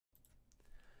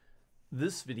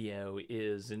This video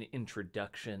is an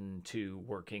introduction to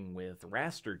working with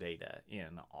raster data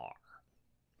in R.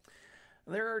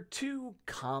 There are two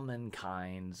common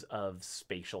kinds of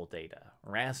spatial data,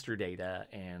 raster data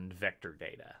and vector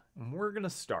data. And we're going to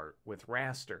start with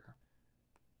raster.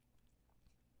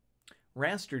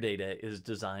 Raster data is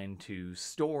designed to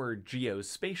store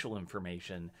geospatial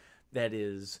information that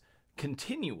is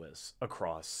continuous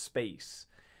across space.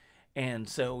 And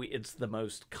so it's the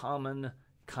most common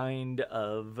kind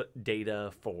of data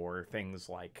for things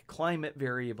like climate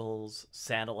variables,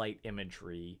 satellite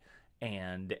imagery,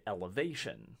 and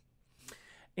elevation.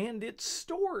 And it's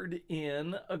stored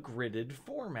in a gridded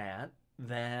format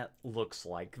that looks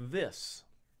like this.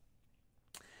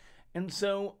 And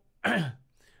so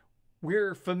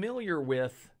we're familiar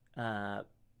with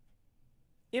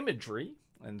imagery,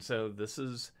 and so this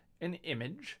is an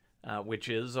image, which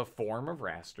is a form of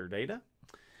raster data.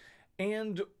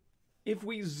 And if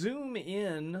we zoom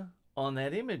in on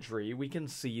that imagery, we can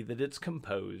see that it's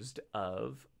composed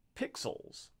of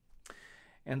pixels.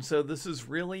 And so this is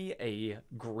really a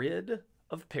grid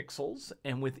of pixels,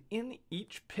 and within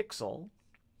each pixel,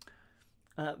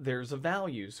 there's a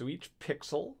value. So each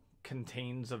pixel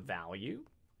contains a value,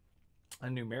 a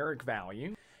numeric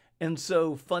value. And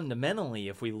so fundamentally,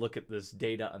 if we look at this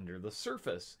data under the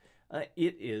surface,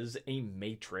 it is a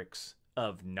matrix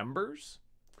of numbers.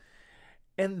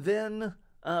 And then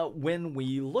when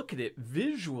we look at it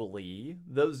visually,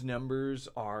 those numbers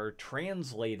are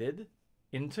translated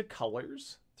into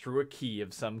colors through a key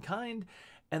of some kind,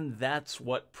 and that's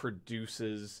what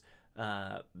produces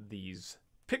these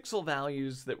pixel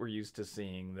values that we're used to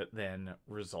seeing that then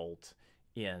result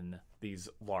in these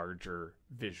larger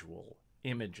visual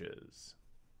images.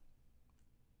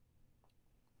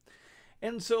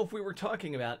 And so if we were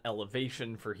talking about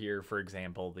elevation for here, for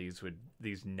example,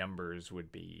 these numbers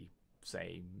would be,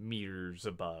 say, meters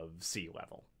above sea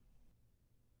level.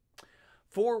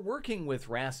 For working with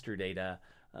raster data,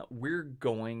 we're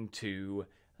going to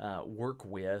work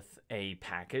with a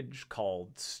package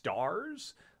called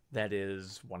STARS. That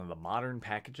is one of the modern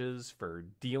packages for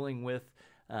dealing with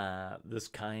this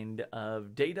kind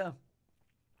of data.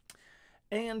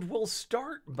 And we'll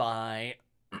start by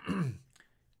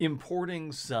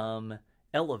importing some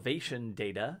elevation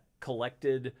data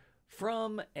collected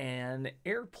from an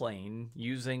airplane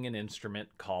using an instrument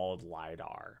called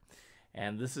LiDAR.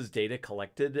 And this is data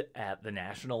collected at the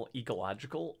National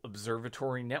Ecological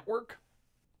Observatory Network.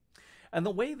 And the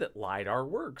way that LiDAR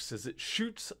works is it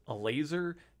shoots a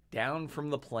laser down from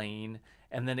the plane,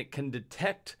 and then it can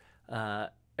detect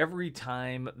every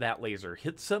time that laser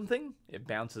hits something, it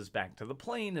bounces back to the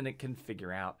plane, and it can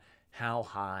figure out how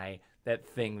high that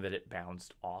thing that it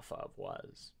bounced off of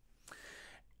was.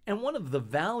 And one of the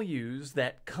values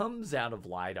that comes out of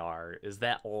LiDAR is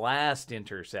that last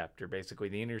intercept, or basically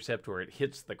the intercept where it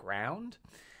hits the ground,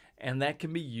 and that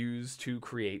can be used to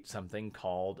create something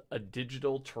called a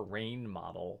digital terrain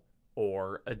model,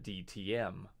 or a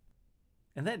DTM.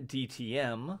 And that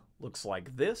DTM looks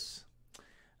like this.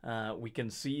 We can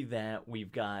see that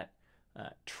we've got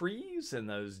trees, and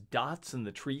those dots in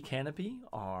the tree canopy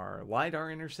are LiDAR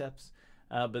intercepts,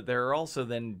 but there are also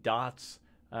then dots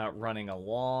running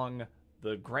along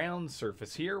the ground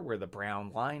surface here where the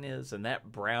brown line is, and that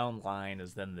brown line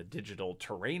is then the digital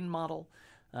terrain model,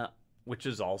 which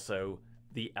is also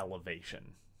the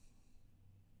elevation.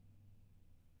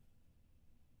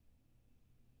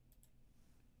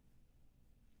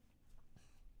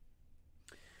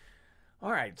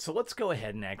 All right, so let's go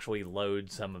ahead and actually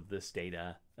load some of this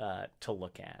data to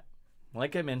look at.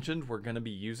 Like I mentioned, we're going to be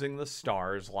using the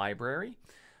STARS library.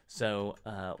 So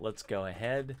let's go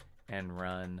ahead and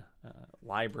run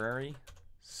library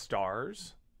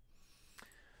STARS.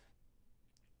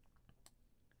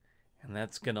 And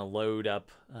that's going to load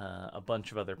up a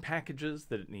bunch of other packages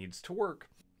that it needs to work.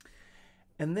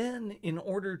 And then in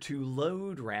order to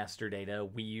load raster data,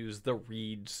 we use the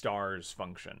read STARS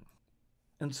function.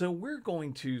 And so we're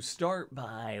going to start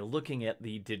by looking at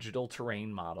the digital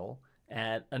terrain model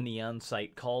at a NEON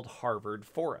site called Harvard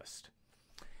Forest.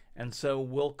 And so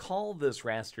we'll call this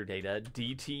raster data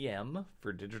DTM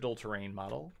for digital terrain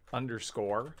model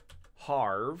underscore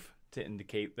Harv to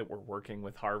indicate that we're working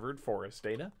with Harvard Forest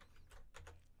data.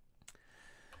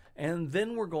 And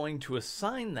then we're going to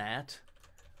assign that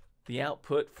the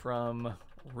output from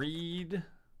read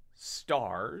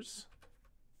STARS,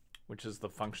 which is the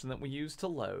function that we use to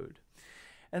load.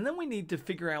 And then we need to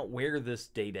figure out where this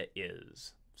data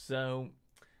is. So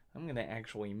I'm going to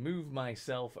actually move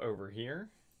myself over here.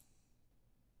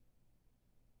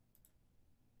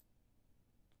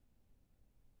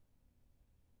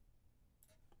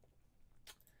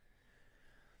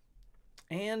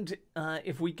 And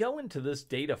if we go into this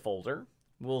data folder,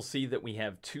 we'll see that we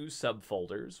have two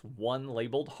subfolders, one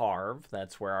labeled Harv,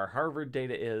 that's where our Harvard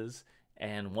data is,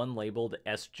 and one labeled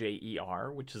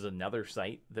SJER, which is another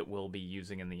site that we'll be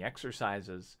using in the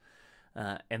exercises.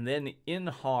 And then in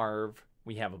Harv,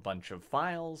 we have a bunch of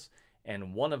files,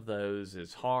 and one of those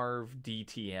is Harv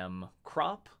DTM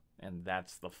crop, and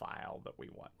that's the file that we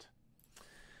want.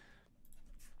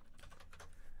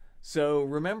 So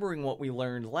remembering what we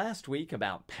learned last week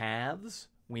about paths,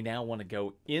 we now want to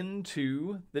go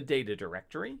into the data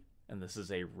directory, and this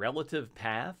is a relative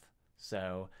path,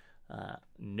 so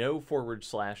no /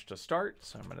 to start,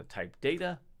 so I'm going to type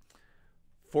data,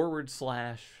 /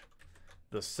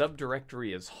 the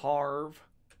subdirectory is harv,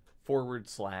 /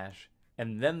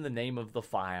 and then the name of the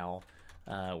file,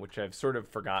 which I've sort of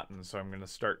forgotten, so I'm going to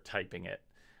start typing it,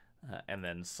 and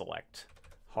then select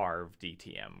harv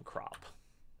DTM crop.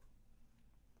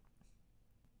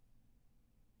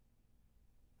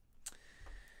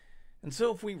 And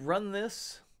so if we run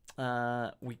this,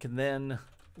 we can then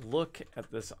look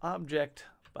at this object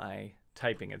by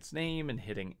typing its name and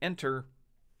hitting enter.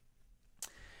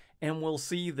 And we'll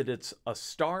see that it's a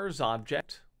stars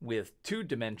object with 2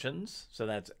 dimensions, so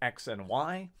that's X and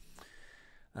Y.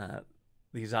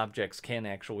 These objects can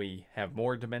actually have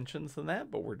more dimensions than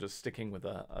that, but we're just sticking with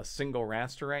a single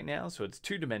raster right now, so it's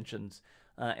 2 dimensions,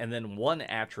 and then 1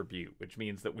 attribute, which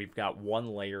means that we've got 1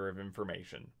 layer of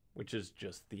information, which is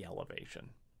just the elevation.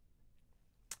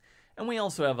 And we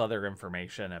also have other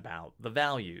information about the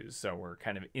values, so we're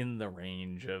kind of in the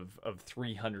range of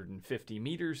 350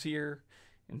 meters here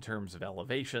in terms of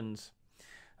elevations,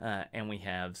 and we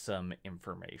have some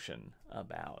information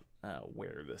about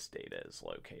where this data is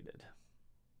located.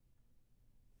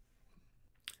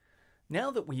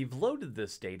 Now that we've loaded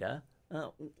this data,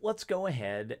 let's go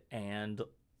ahead and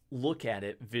look at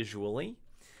it visually.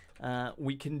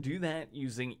 We can do that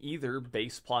using either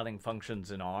base plotting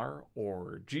functions in R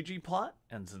or ggplot,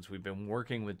 and since we've been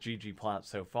working with ggplot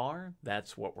so far,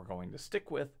 that's what we're going to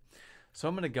stick with. So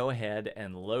I'm going to go ahead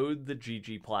and load the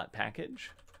ggplot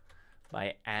package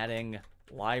by adding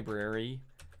library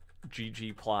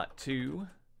ggplot2 to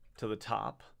the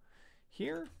top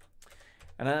here.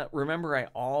 And remember, I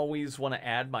always want to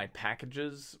add my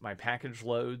packages, my package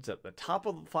loads at the top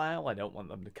of the file. I don't want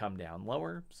them to come down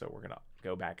lower, so we're going to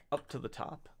go back up to the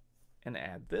top and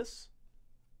add this.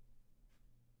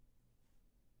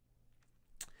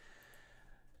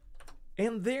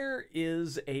 And there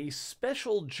is a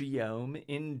special geom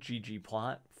in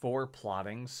ggplot for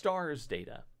plotting stars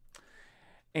data.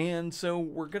 And so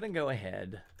we're going to go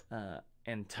ahead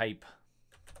and type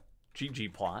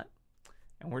ggplot.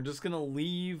 And we're just going to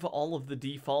leave all of the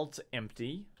defaults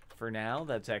empty for now.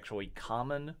 That's actually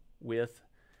common with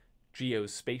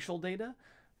geospatial data,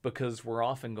 because we're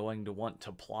often going to want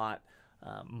to plot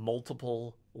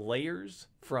multiple layers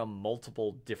from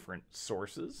multiple different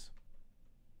sources.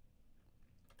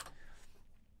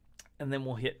 And then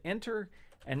we'll hit enter,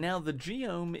 and now the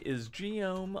geom is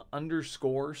geom_stars.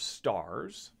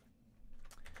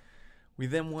 We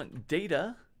then want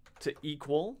data to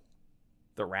equal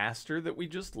the raster that we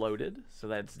just loaded, so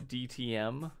that's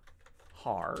DTM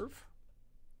harv.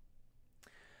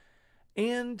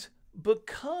 And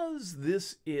because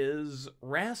this is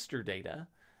raster data,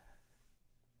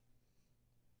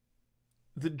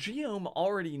 the geom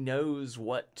already knows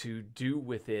what to do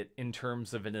with it in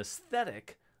terms of an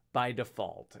aesthetic by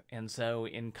default. And so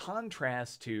in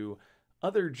contrast to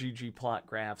other ggplot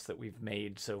graphs that we've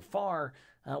made so far,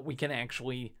 we can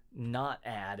actually not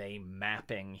add a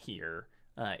mapping here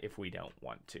if we don't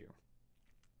want to.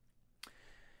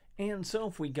 And so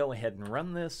if we go ahead and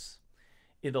run this,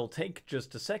 it'll take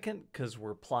just a second because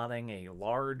we're plotting a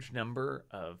large number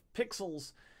of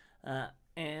pixels,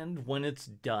 and when it's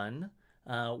done,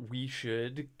 we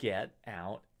should get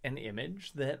out an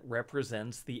image that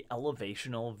represents the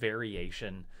elevational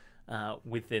variation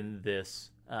within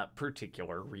this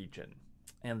particular region.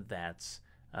 And that's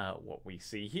what we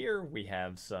see here. We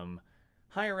have some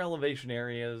higher elevation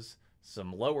areas,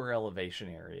 some lower elevation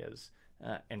areas,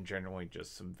 and generally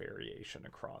just some variation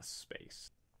across space.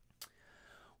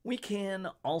 We can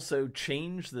also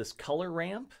change this color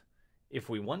ramp if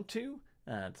we want to.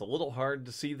 It's a little hard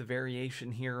to see the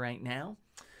variation here right now.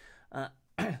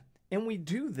 And we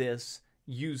do this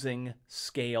using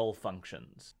scale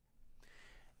functions.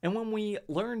 And when we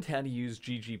learned how to use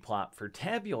ggplot for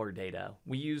tabular data,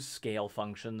 we use scale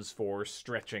functions for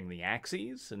stretching the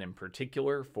axes, and in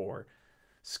particular for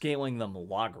scaling them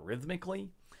logarithmically,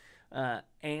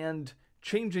 and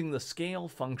changing the scale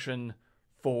function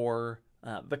for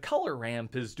the color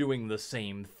ramp is doing the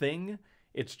same thing.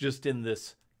 It's just in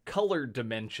this color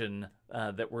dimension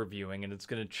that we're viewing, and it's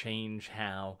going to change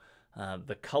how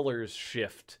the colors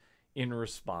shift in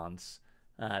response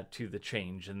to the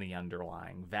change in the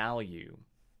underlying value.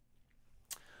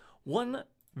 One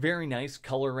very nice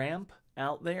color ramp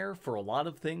out there for a lot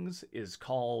of things is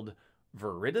called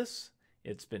Viridis.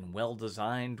 It's been well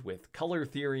designed with color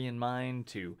theory in mind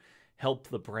to help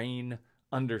the brain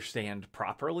understand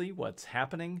properly what's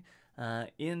happening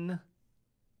in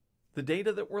the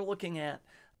data that we're looking at.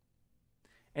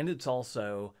 And it's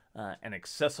also an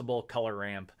accessible color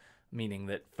ramp, meaning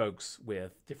that folks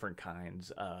with different kinds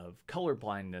of color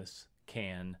blindness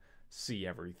can see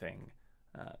everything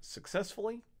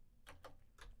successfully.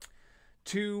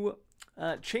 To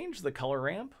change the color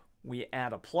ramp, we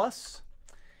add a plus,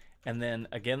 and then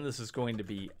again, this is going to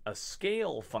be a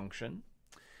scale function.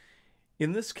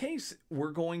 In this case,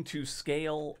 we're going to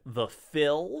scale the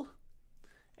fill,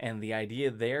 and the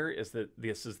idea there is that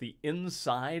this is the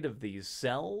inside of these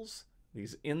cells,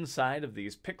 these inside of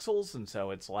these pixels, and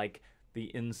so it's like the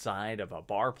inside of a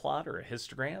bar plot or a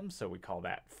histogram, so we call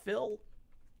that fill.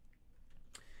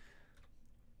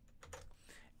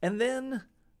 And then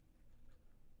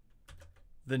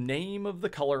the name of the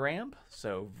color ramp,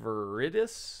 so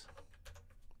Viridis.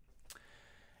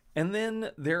 And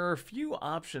then there are a few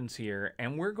options here,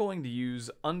 and we're going to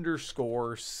use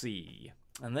 _C.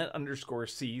 And that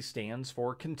 _C stands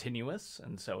for continuous,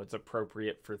 and so it's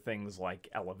appropriate for things like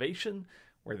elevation,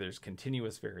 where there's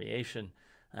continuous variation.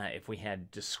 If we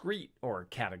had discrete or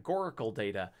categorical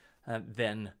data,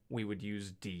 then we would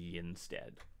use D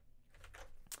instead.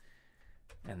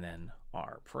 And then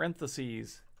our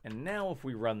parentheses. And now if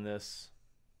we run this,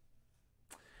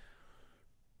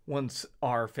 once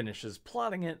R finishes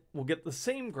plotting it, we'll get the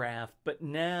same graph, but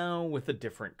now with a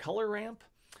different color ramp,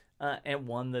 and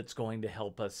one that's going to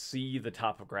help us see the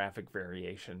topographic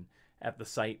variation at the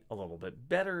site a little bit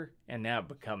better. And now it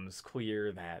becomes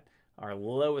clear that our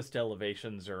lowest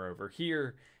elevations are over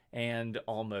here and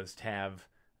almost have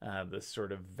this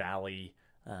sort of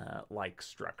valley-like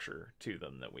structure to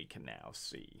them that we can now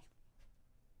see.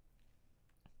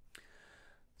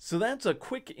 So that's a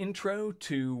quick intro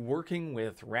to working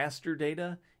with raster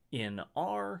data in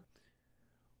R.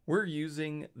 We're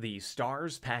using the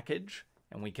stars package,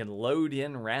 and we can load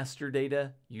in raster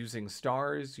data using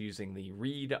stars, using the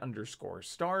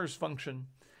read_stars function.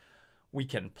 We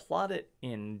can plot it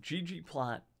in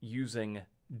ggplot using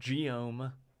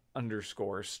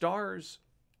geom_stars,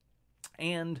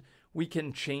 and we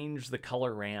can change the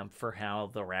color ramp for how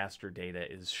the raster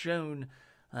data is shown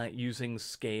using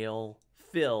scale,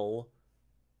 fill.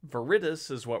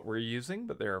 Viridis is what we're using,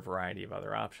 but there are a variety of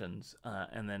other options,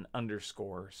 and then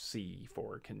 _C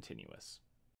for continuous.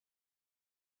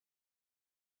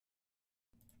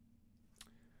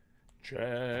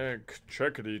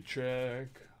 Checkity check.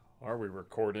 Are we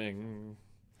recording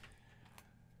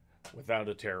without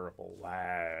a terrible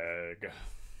lag?